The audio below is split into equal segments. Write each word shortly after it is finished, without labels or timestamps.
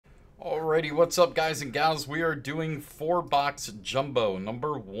Alrighty, what's up, guys and gals? We are doing 4-box jumbo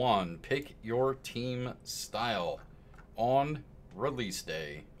number 1. Pick your team style on release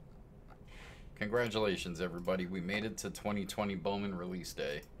day. Congratulations, everybody. We made it to 2020 Bowman release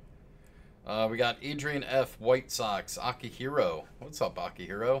day. We got Adrian F. White Sox, Akihiro. What's up,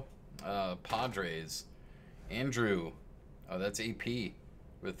 Akihiro? Padres. Andrew. Oh, that's AP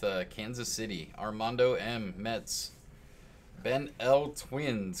with Kansas City. Armando M. Mets. Ben L.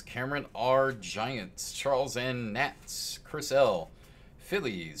 Twins, Cameron R. Giants, Charles N. Nats, Chris L.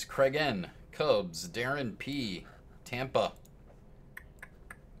 Phillies, Craig N. Cubs, Darren P. Tampa,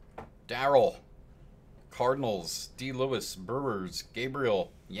 Darryl, Cardinals, D. Lewis, Brewers,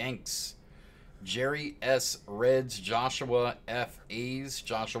 Gabriel, Yanks, Jerry S. Reds, Joshua F. A's,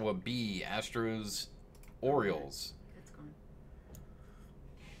 Joshua B. Astros, Orioles. It's gone.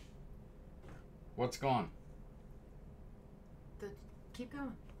 What's gone? Keep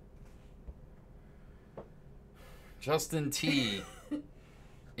going. Justin T.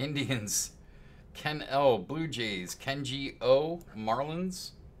 Indians. Ken L. Blue Jays. Kenji O.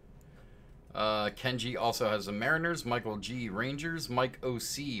 Marlins. Kenji also has the Mariners. Michael G. Rangers. Mike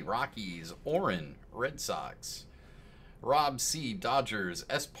O.C. Rockies. Oren Red Sox. Rob C. Dodgers.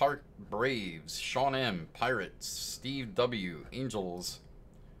 S. Park Braves. Sean M. Pirates. Steve W. Angels.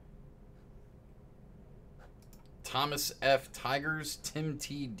 Thomas F. Tigers, Tim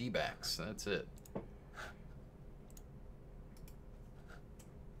T. D-backs. That's it.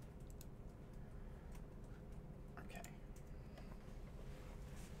 Okay.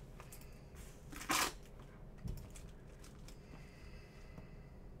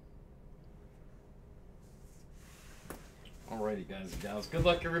 Alrighty, guys and gals. Good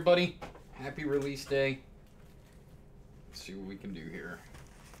luck, everybody. Happy release day. Let's see what we can do here.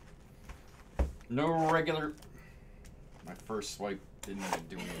 No regular... My first swipe didn't even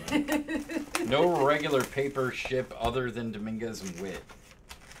do anything. No regular paper ship other than Dominguez and Witt.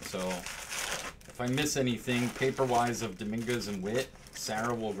 So, if I miss anything paper-wise of Dominguez and Witt,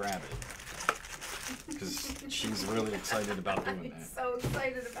 Sarah will grab it. Because she's really excited about doing that. I'm so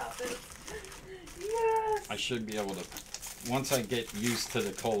excited about this. Yes! I should be able to... Once I get used to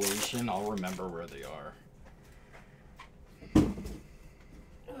the collation, I'll remember where they are.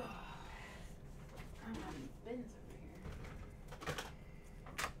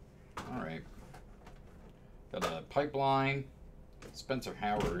 Alright. Got a Pipeline, Spencer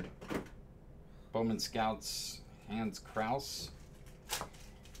Howard, Bowman Scouts, Hans Kraus,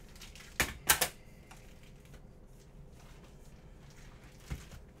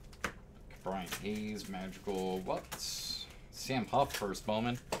 Brian Hayes, Magical What's Sam Huff first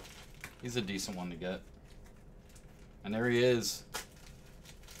Bowman. He's a decent one to get. And there he is.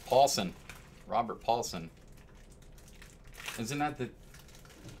 Paulson. Robert Paulson. Isn't that the...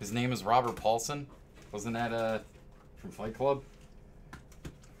 His name is Robert Paulson? Wasn't that from Fight Club?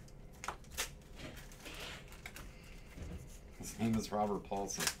 His name is Robert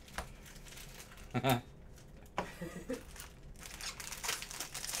Paulson. What's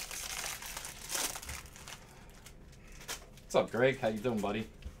up, Greg? How you doing, buddy?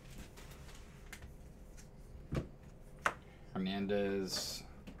 Hernandez,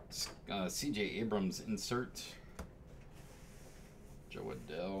 C.J. Abrams insert. Joe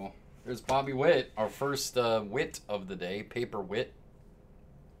Adell. There's Bobby Witt, our first Witt of the day, paper Witt.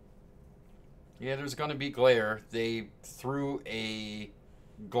 Yeah, there's going to be glare. They threw a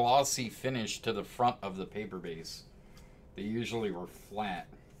glossy finish to the front of the paper base. They usually were flat.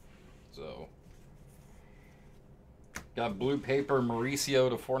 So, got blue paper Mauricio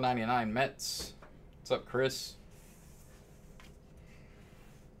to $4.99 Mets. What's up, Chris?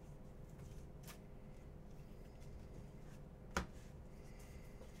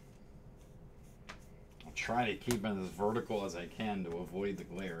 Try to keep it as vertical as I can to avoid the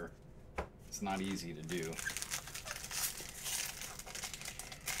glare. It's not easy to do.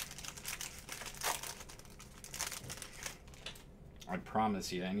 I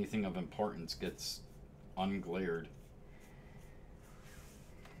promise you, anything of importance gets unglared.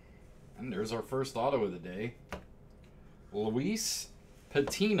 And there's our first auto of the day. Luis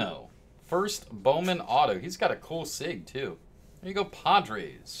Patino. First Bowman auto. He's got a cool SIG, too. There you go,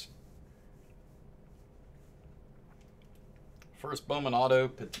 Padres. First Bowman auto,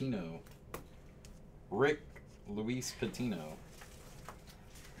 Patino. Rick Luis Patino.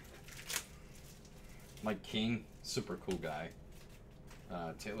 Mike King, super cool guy.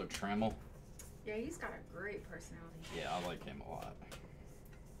 Taylor Trammell. Yeah, he's got a great personality. Yeah, I like him a lot.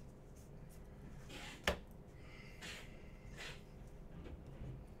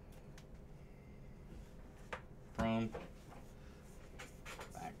 Chrome.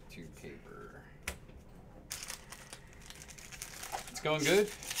 Back to going good?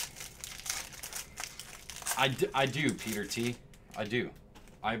 I do, Peter T. I do.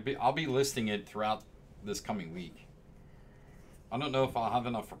 I'll be listing it throughout this coming week. I don't know if I'll have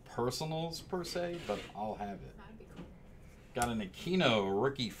enough for personals per se, but I'll have it. That'd be cool. Got an Aquino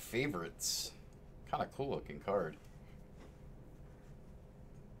rookie favorites. Kind of cool looking card.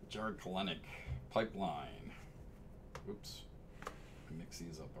 Jared Kalenic, Pipeline. Oops. I mixed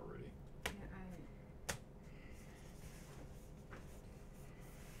these up already. Yeah,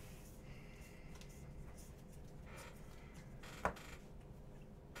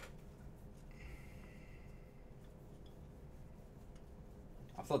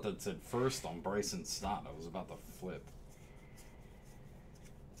 I thought that said first on Bryson Stott. I was about to flip.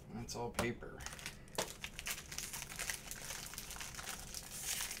 That's all paper.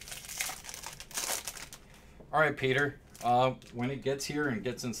 All right, Peter. When it gets here and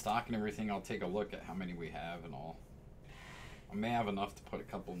gets in stock and everything, I'll take a look at how many we have and all. I may have enough to put a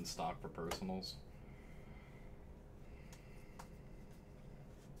couple in stock for personals.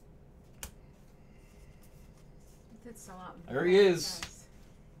 it did sell out. There he is. Fast.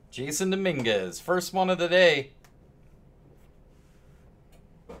 Jason Dominguez, first one of the day.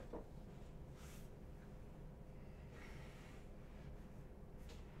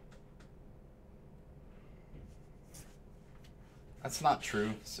 That's not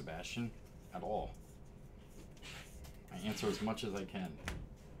true, Sebastian, at all. I answer as much as I can.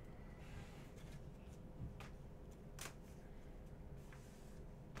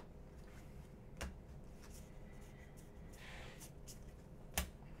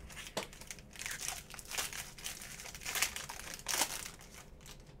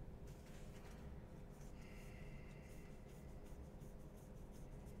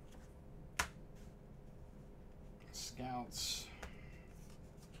 Scouts.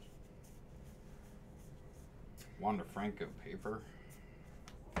 Wander Franco paper.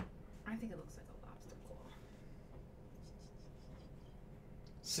 I think it looks like a lobster claw.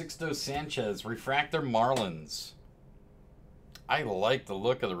 Sixto Sanchez, Refractor Marlins. I like the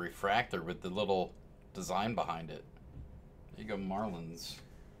look of the refractor with the little design behind it. There you go, Marlins.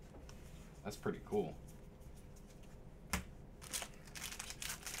 That's pretty cool.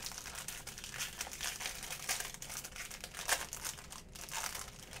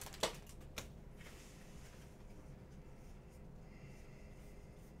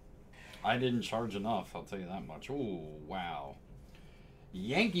 I didn't charge enough, I'll tell you that much. Ooh, wow.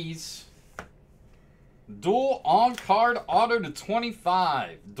 Yankees. Dual on-card auto to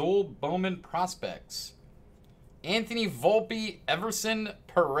 25. Dual Bowman prospects. Anthony Volpe, Everson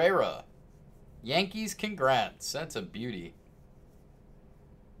Pereira. Yankees, congrats. That's a beauty.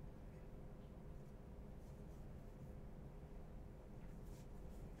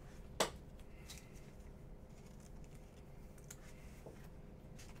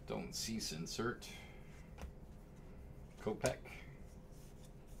 Don't cease insert. Kopech.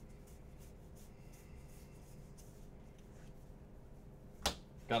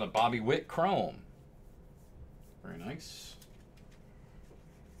 Got a Bobby Witt Chrome. Very nice.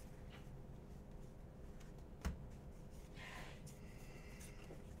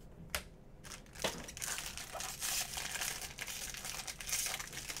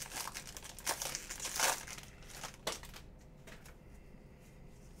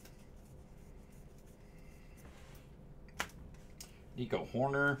 Nico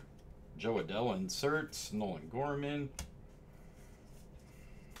Horner, Joe Adell inserts, Nolan Gorman.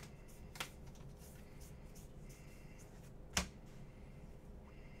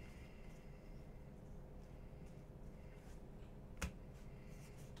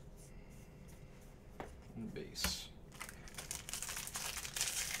 Base.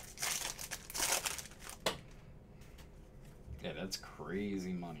 Yeah, that's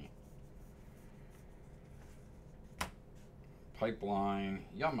crazy money. Pipeline,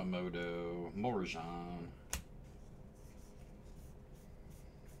 Yamamoto, Morajan.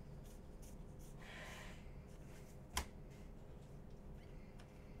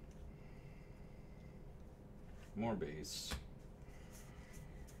 More base.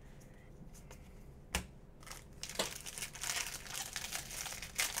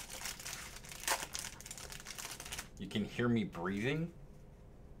 You can hear me breathing?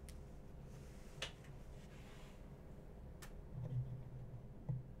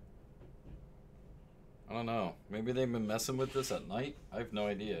 I don't know. Maybe they've been messing with this at night? I have no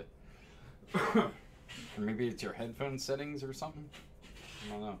idea. Or maybe it's your headphone settings or something?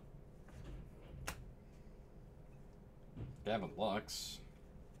 I don't know. Gavin Lux.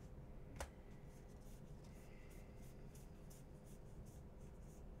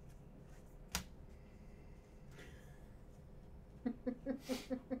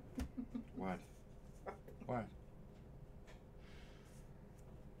 What? What?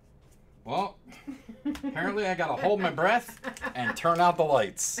 Well, apparently I gotta hold my breath and turn out the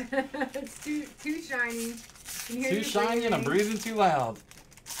lights. It's too shiny. Too shiny and I'm breathing too loud.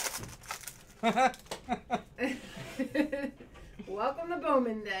 Welcome to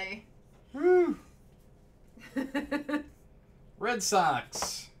Bowman Day. Woo! Red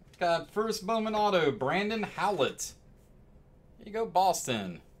Sox. Got first Bowman auto, Brandon Howlett. Here you go,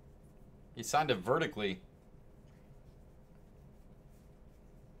 Boston. He signed it vertically.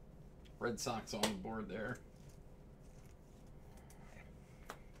 Red Sox on the board there.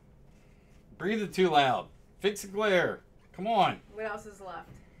 Breathe it too loud. Fix the glare. Come on. What else is left?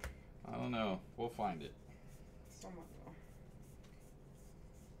 I don't know. We'll find it. Someone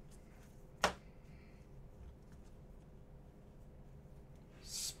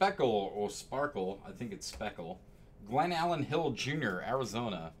Speckle or Sparkle. I think it's Speckle. Glenn Allen Hill Jr.,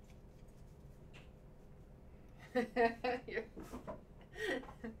 Arizona.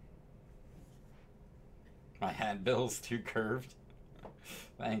 My hat bill's too curved.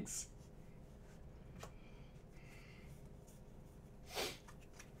 Thanks.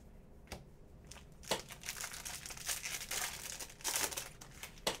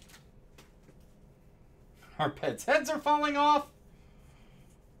 Our pets' heads are falling off.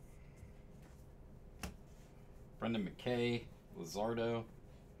 Brendan McKay, Lizardo,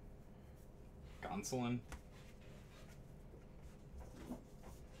 Gonsolin.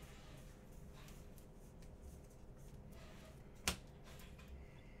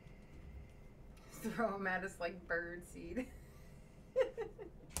 Throw him at us like bird seed.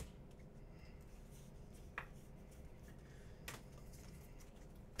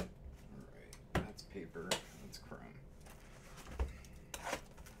 Alright, that's paper, that's chrome.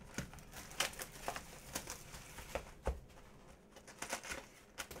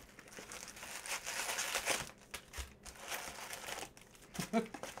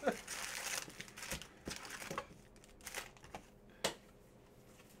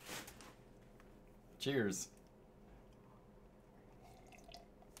 Cheers.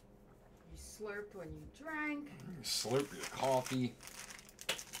 You slurped when you drank. Slurp your coffee.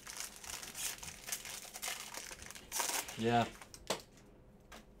 Yeah.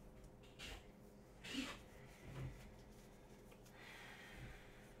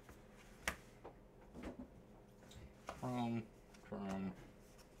 Chrome. I'm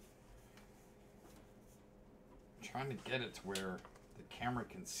trying to get it to where the camera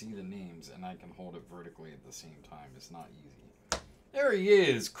can see the names and I can hold it vertically at the same time. It's not easy. There he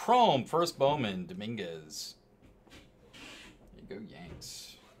is. Chrome. First Bowman. Dominguez. There you go,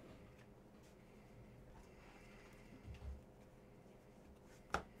 Yanks.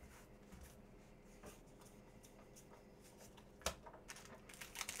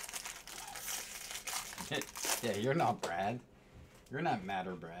 Yeah, you're not Brad. You're not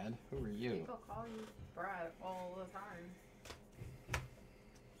Matter Brad. Who are you? People call you Brad all the time.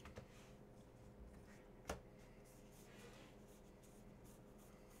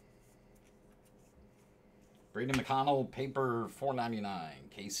 Brady McConnell, paper $4.99.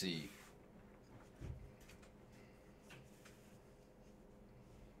 KC.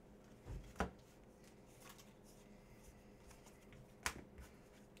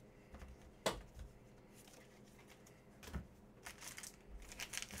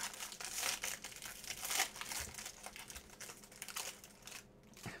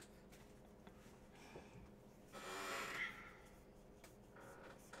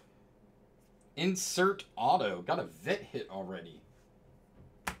 Insert auto. Got a vet hit already.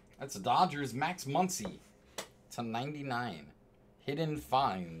 That's Dodgers Max Muncy to 99. Hidden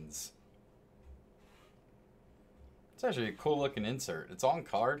Finds. It's actually a cool looking insert. It's on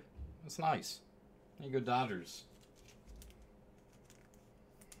card. It's nice. There you go, Dodgers.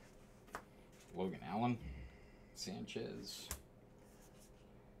 Logan Allen. Sanchez.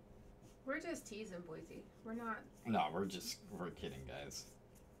 We're just teasing, Boise. We're not. No, we're kidding, guys.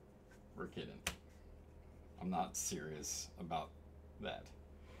 We're kidding. I'm not serious about that.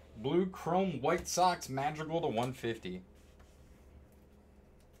 Blue Chrome White Sox Madrigal to 150. Here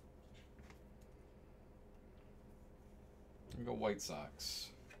we go, White Sox.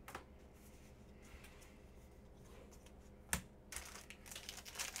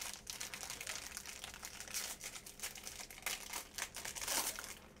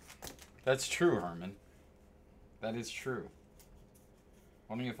 That's true, Herman. That is true.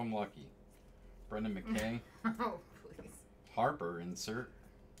 Only if I'm lucky. Brendan McKay. Oh, please. Harper insert.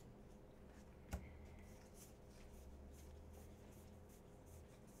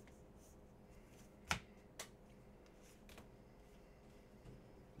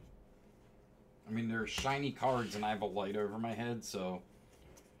 they're shiny cards and I have a light over my head, so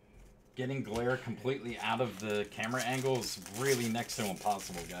getting glare completely out of the camera angle is really next to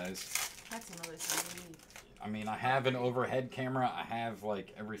impossible, guys. That's another thing we need. I mean, I have an overhead camera. I have,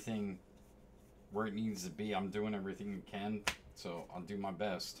 like, everything where it needs to be. I'm doing everything I can, so I'll do my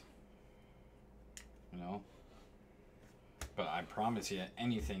best. You know? But I promise you,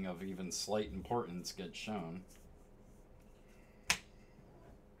 anything of even slight importance gets shown.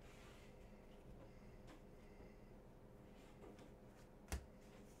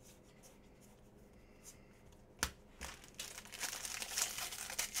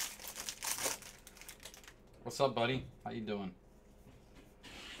 What's up, buddy? How you doing?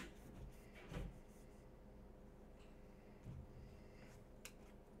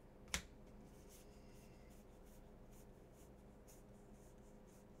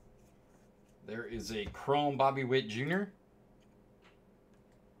 There is a Chrome Bobby Witt Jr.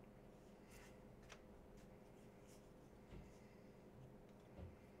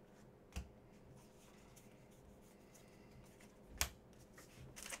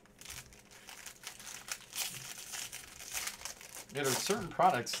 There are certain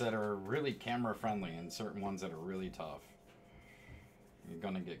products that are really camera friendly and certain ones that are really tough. You're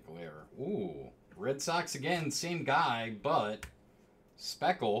gonna get glare. Ooh, Red Sox again, same guy, but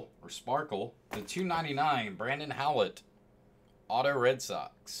Speckle or Sparkle to 299. Brandon Howlett, Auto Red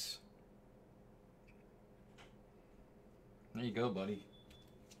Sox. There you go, buddy.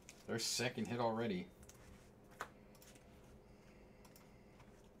 Their second hit already.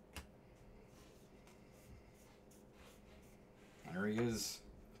 There he is.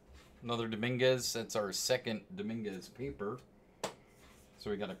 Another Dominguez. That's our second Dominguez paper. So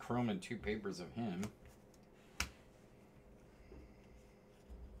we got a chrome and 2 papers of him.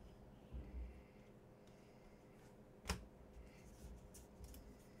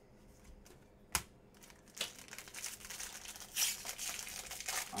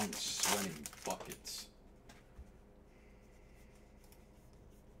 I'm sweating buckets.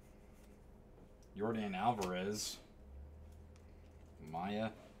 Yordan Alvarez. Maya.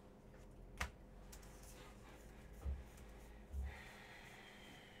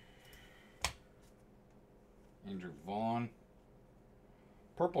 Andrew Vaughn.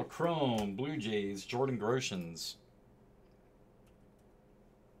 Purple Chrome, Blue Jays, Jordan Groshans.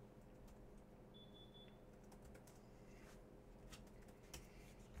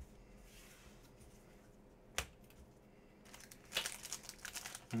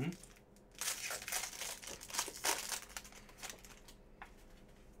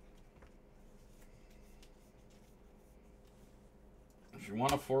 If you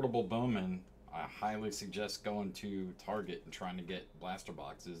want affordable Bowman, I highly suggest going to Target and trying to get blaster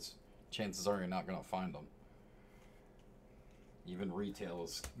boxes. Chances are you're not going to find them. Even retail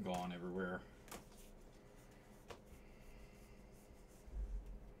is gone everywhere.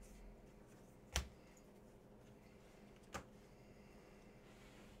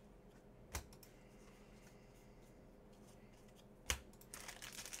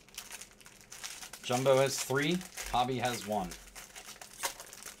 Jumbo has 3, Hobby has 1.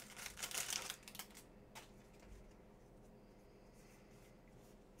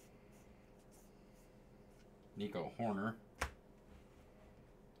 Nico Horner,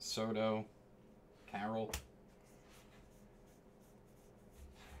 Soto, Carroll,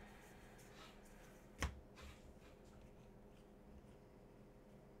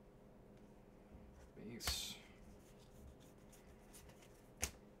 base,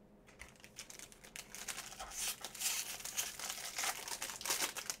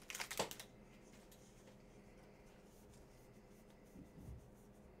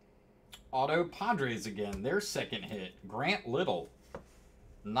 Auto Padres again, their second hit. Grant Little.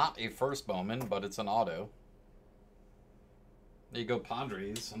 Not a first Bowman, but it's an auto. There you go,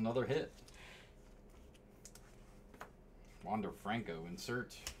 Padres. Another hit. Wander Franco,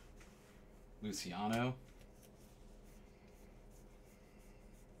 insert. Luciano.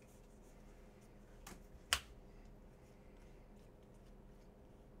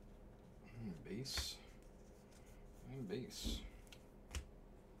 Base. And base.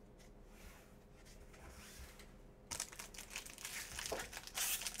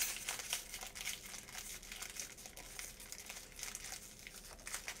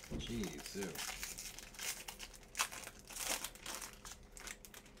 Jeez, ew.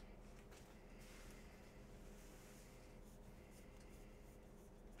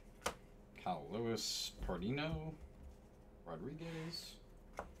 Kyle Lewis, Pardino, Rodriguez.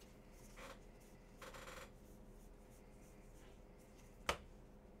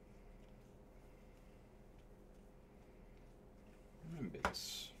 And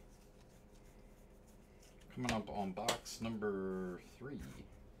base. Coming up on box number 3.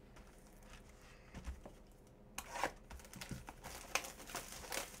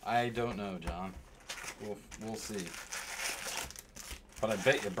 I don't know, John. We'll see. But I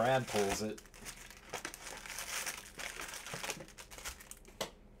bet you Brad pulls it.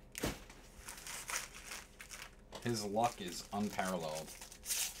 His luck is unparalleled.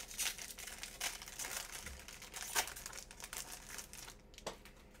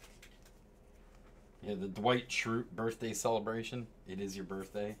 Yeah, the Dwight Schrute birthday celebration. It is your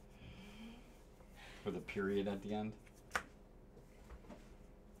birthday. With a period at the end.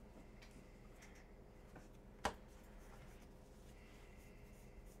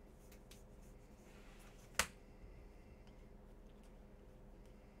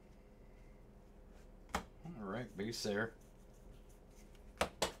 Alright, base there.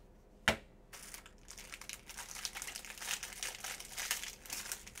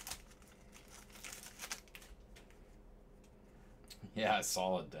 Yeah, I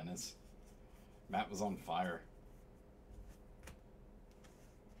saw it, Dennis. Matt was on fire.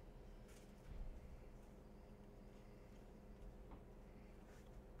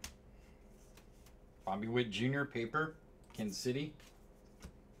 Bobby Witt Jr. paper, Kansas City.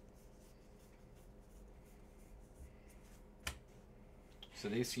 So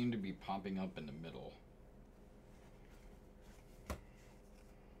they seem to be popping up in the middle.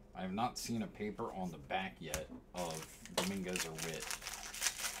 I have not seen a paper on the back yet of Dominguez or Witt.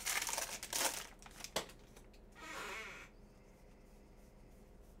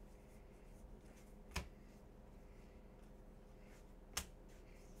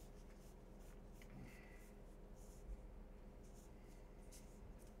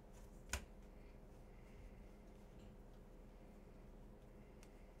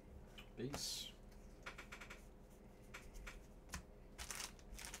 Base.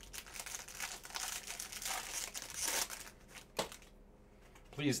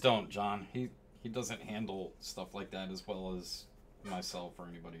 Please don't, John. He doesn't handle stuff like that as well as myself or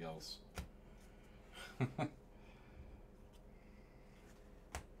anybody else.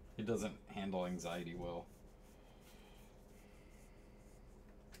 He doesn't handle anxiety well.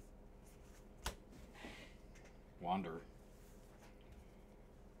 Wander.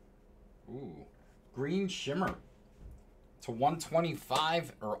 Ooh. Green Shimmer. To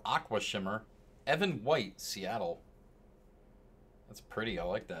 125 or Aqua Shimmer. Evan White, Seattle. That's pretty. I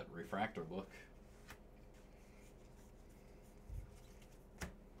like that refractor look.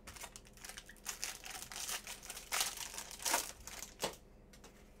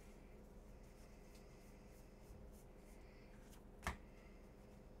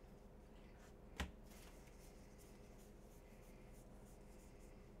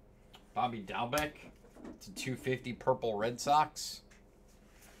 Bobby Dalbec to 250 Purple Red Sox.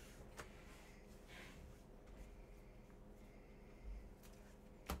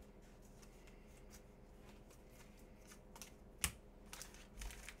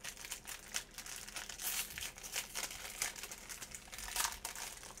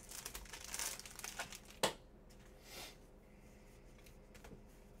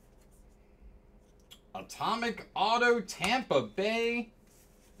 Atomic Auto Tampa Bay.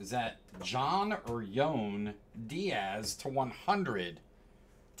 Is that John or Yon Diaz to 100?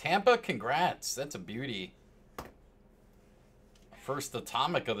 Tampa, congrats. That's a beauty. First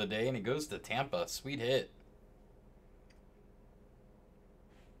Atomic of the day, and it goes to Tampa. Sweet hit.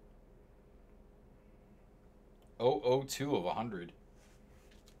 .002 of 100.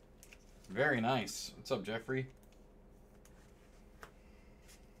 Very nice. What's up, Jeffrey?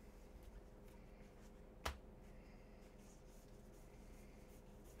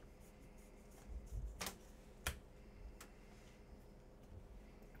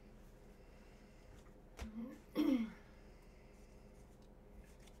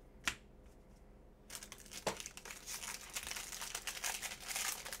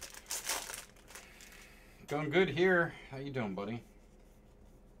 Going good here. How you doing, buddy?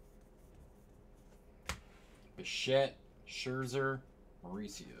 Bichette, Scherzer,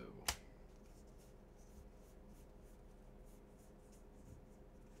 Mauricio.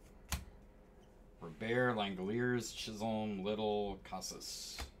 Robert, Langoliers, Chisholm, Little,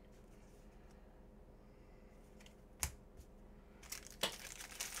 Casas.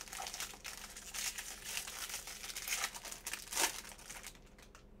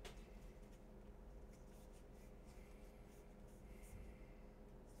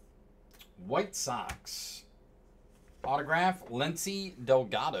 White Sox. Autograph, Lindsey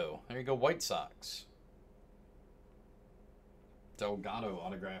Delgado. There you go, White Sox. Delgado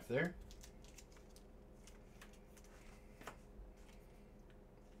autograph there.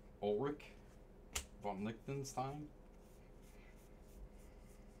 Ulrich. von Liechtenstein.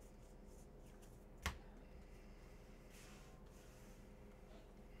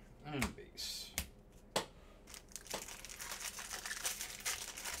 And base.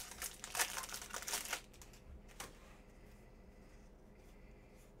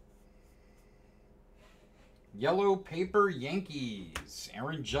 Yellow paper Yankees.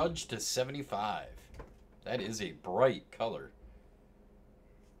 Aaron Judge to 75. That is a bright color.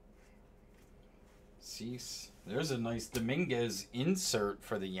 Cease. There's a nice Dominguez insert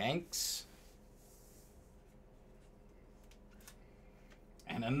for the Yanks.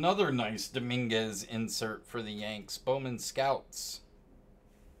 And another nice Dominguez insert for the Yanks. Bowman Scouts.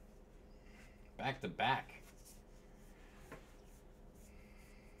 Back to back.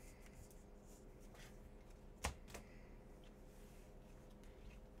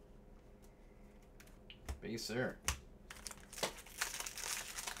 Base there.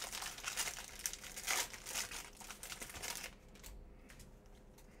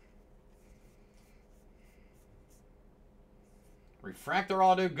 Refractor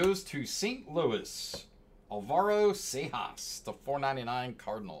auto goes to St. Louis. Alvaro Sejas to 499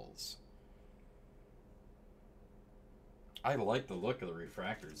 Cardinals. I like the look of the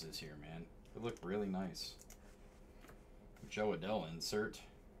refractors this year, man. They look really nice. Joe Adele insert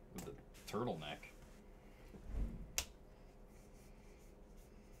with the turtleneck.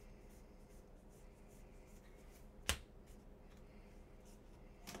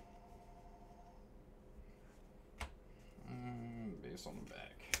 Base on the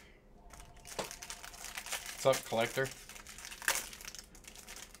back. What's up, collector?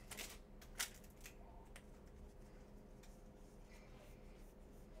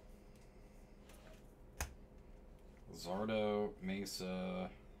 Zardo, Mesa,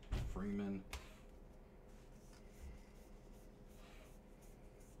 Freeman.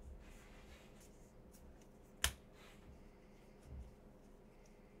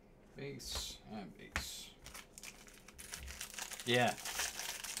 Base and base. Yeah,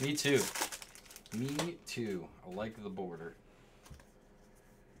 me too. Me too. I like the border.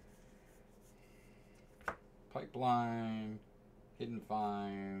 Pipeline, Hidden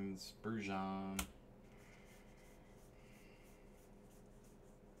Finds, Brujon.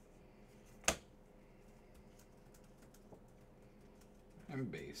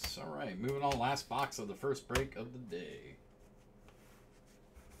 And base. All right, moving on. Last box of the first break of the day.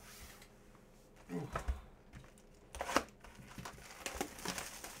 Ooh.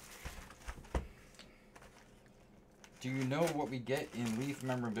 Do you know what we get in Leaf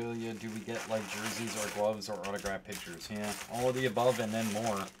memorabilia? Do we get like jerseys or gloves or autograph pictures? Yeah, all of the above and then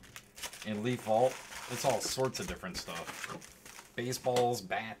more. In Leaf Vault, it's all sorts of different stuff. Baseballs,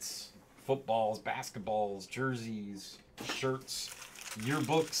 bats, footballs, basketballs, jerseys, shirts,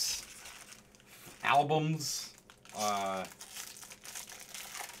 yearbooks, albums.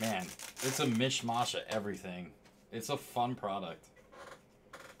 Man, it's a mishmash of everything. It's a fun product.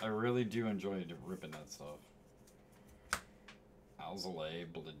 I really do enjoy ripping that stuff. Alzolay,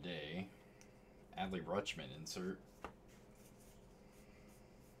 Blade, Adley Rutschman insert.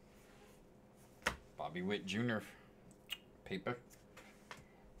 Bobby Witt Jr. paper.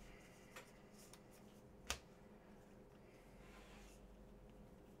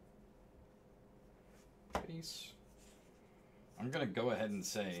 Base. I'm going to go ahead and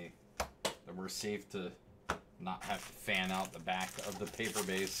say that we're safe to not have to fan out the back of the paper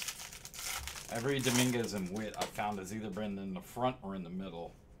base. Every Dominguez and Witt I found has either been in the front or in the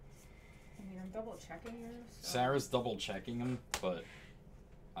middle. I mean, I'm double checking yours. So. Sarah's double checking them, but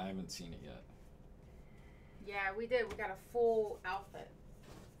I haven't seen it yet. Yeah, we did. We got a full outfit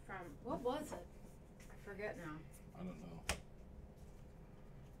from, what was it? I forget now. I don't know.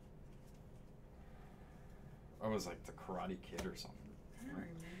 I was like the Karate Kid or something. I don't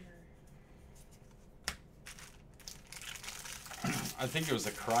remember. I think it was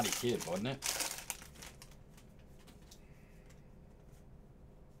the Karate Kid, wasn't it?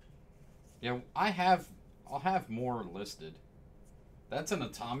 Yeah, I'll have more listed. That's an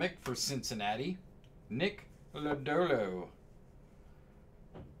atomic for Cincinnati. Nick Lodolo.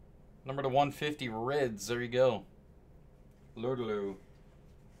 Number to 150 Reds. There you go. Lodolo.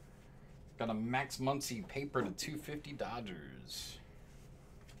 Got a Max Muncy paper to 250 Dodgers.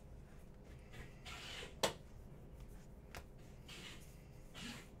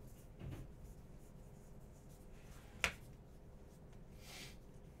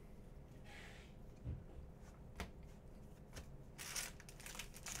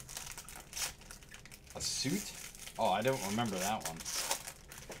 Suit? Oh, I don't remember that one.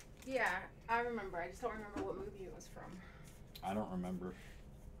 Yeah, I remember. I just don't remember what movie it was from. I don't remember.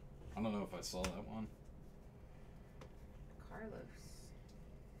 I don't know if I saw that one.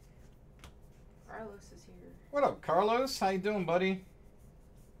 Carlos is here. What up, Carlos? How you doing, buddy?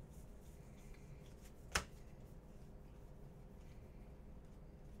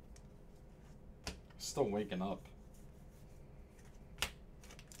 Still waking up.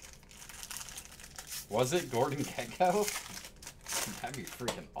 Was it Gordon Gekko? That'd be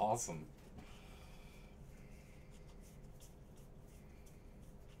freaking awesome.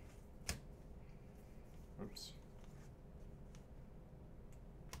 Oops.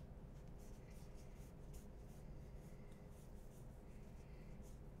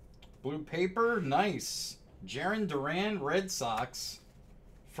 Blue paper, nice. Jarren Duran, Red Sox.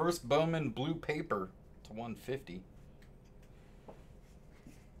 First Bowman blue paper to 150.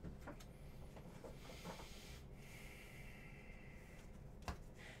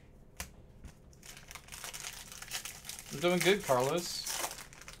 I'm doing good, Carlos.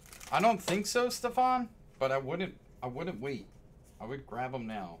 I don't think so, Stefan, but I wouldn't wait. I would grab them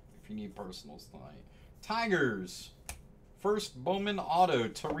now if you need personals tonight. Tigers. First Bowman auto,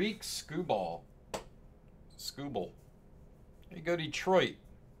 Tariq Skubal. There you go, Detroit.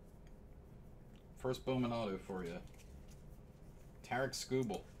 First Bowman auto for you. Tariq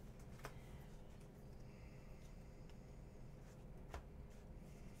Skubal.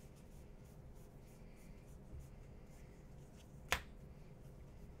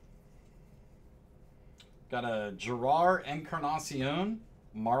 Got a Gerard Encarnacion,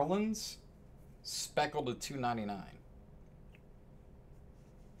 Marlins, speckled to 299.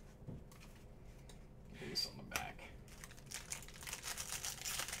 Base on the back.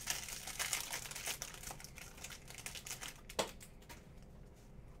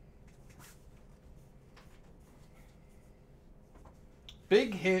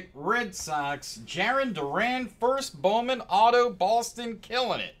 Big hit, Red Sox, Jarren Duran, first Bowman auto, Boston,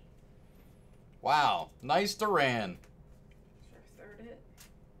 killing it. Wow, nice Duran. Sure, third it.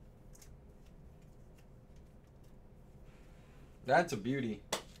 That's a beauty.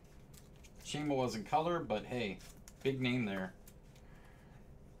 Shame it wasn't color, but hey, big name there.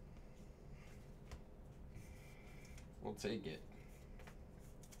 We'll take it.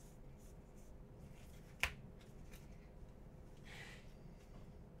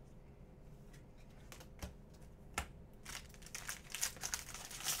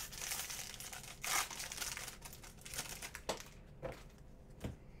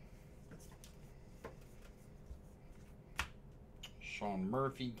 Sean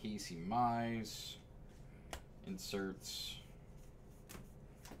Murphy, Casey Mize, inserts,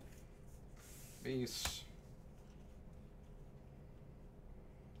 base,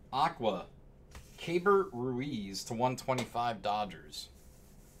 Aqua, Keibert Ruiz to 125 Dodgers.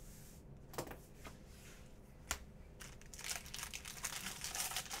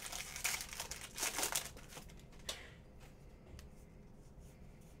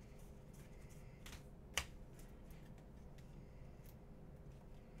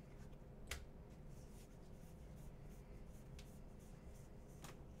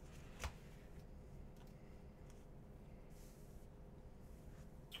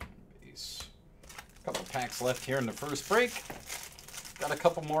 Couple packs left here in the first break. Got a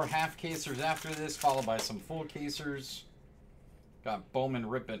couple more half casers after this, followed by some full casers. Got Bowman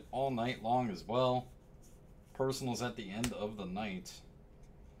ripping all night long as well. Personals at the end of the night.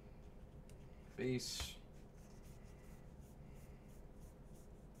 Base.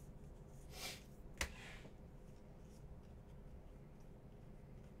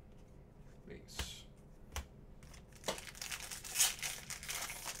 Base.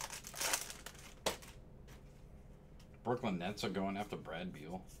 Brooklyn Nets are going after Brad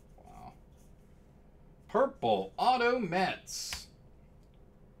Beal. Wow. Purple Auto Mets.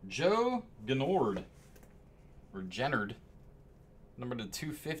 Joe Genord. Or Genard. Number to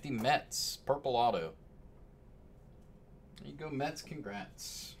 250 Mets. Purple Auto. There you go, Mets.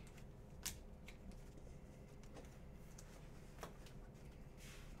 Congrats.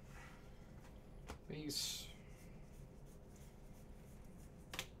 Base.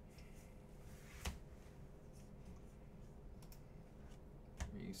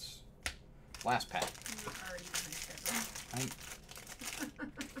 Last pack. I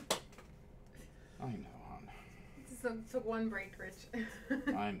know, hon. It took one break, Rich.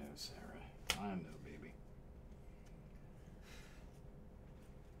 I know, Sarah. I know, baby.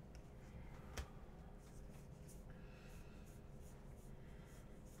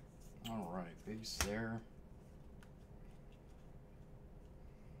 All right, base there.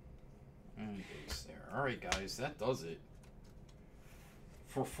 And base there. All right, guys, that does it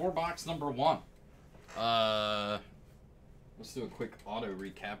for 4 box number 1. Let's do a quick auto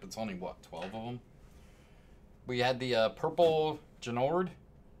recap. It's only, what, 12 of them? We had the purple Genord,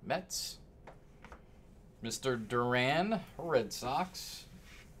 Mets. Mr. Duran, Red Sox.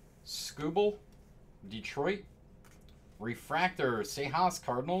 Scooble, Detroit. Refractor, Sejas,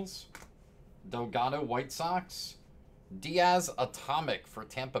 Cardinals. Delgado, White Sox. Diaz, Atomic for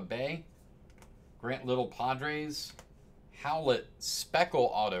Tampa Bay. Grant Little, Padres. Howlett, Speckle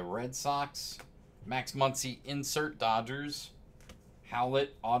Auto, Red Sox. Max Muncy, Insert, Dodgers.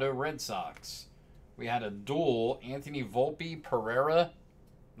 Howlett, Auto, Red Sox. We had a duel, Anthony Volpe, Pereira,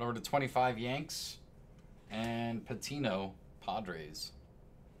 number to 25, Yanks. And Patino, Padres.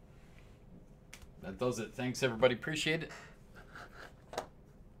 That does it. Thanks, everybody. Appreciate it.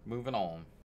 Moving on.